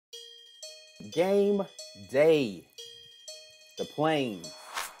Game day. The Plains,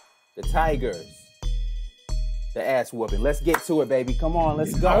 the Tigers, the ass whooping. Let's get to it, baby. Come on,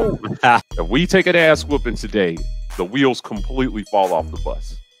 let's go. If we take an ass whooping today, the wheels completely fall off the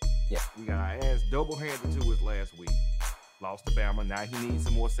bus. Yeah, we got our ass double-handed to us last week. Lost to Bama. Now he needs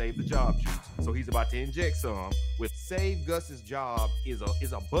some more save the job juice. So he's about to inject some with save Gus's job is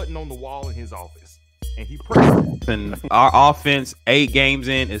a button on the wall in his office. And he pressed. And our offense, 8 games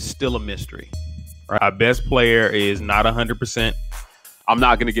in, is still a mystery. Our best player is not 100%. I'm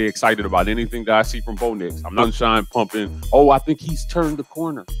not going to get excited about anything that I see from Bo Nix. I'm not sunshine pumping. Oh, I think he's turned the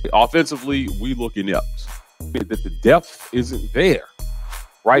corner. Offensively, we look inept. That the depth isn't there.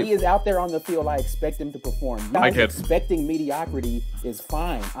 Right. He is out there on the field. I expect him to perform. Expecting mediocrity is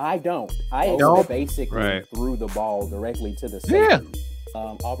fine. I don't. I basically threw the ball directly to the safety.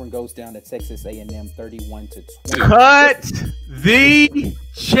 Yeah. Auburn goes down to Texas A&M 31-20. Cut the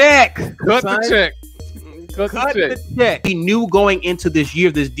check. Cut the check. Cut the check. He knew going into this year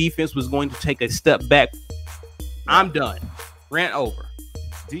this defense was going to take a step back. I'm done. Rant over.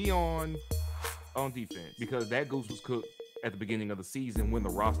 Dion on defense, because that goose was cooked at the beginning of the season when the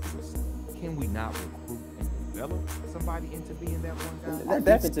roster was. Can we not recruit and develop somebody into being that one guy?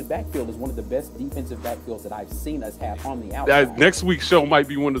 That defensive backfield is one of the best defensive backfields that I've seen us have on the outside. Next week's show might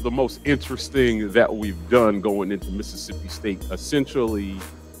be one of the most interesting that we've done going into Mississippi State, essentially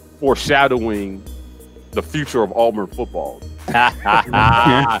foreshadowing the future of Auburn football.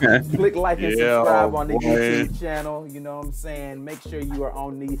 Click like and subscribe on the YouTube channel. You know what I'm saying? Make sure you are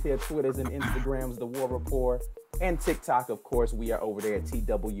on these here Twitters and Instagrams, the War Rapport, and TikTok, of course. We are over there at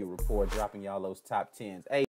TW Report, dropping y'all those top 10s. Hey,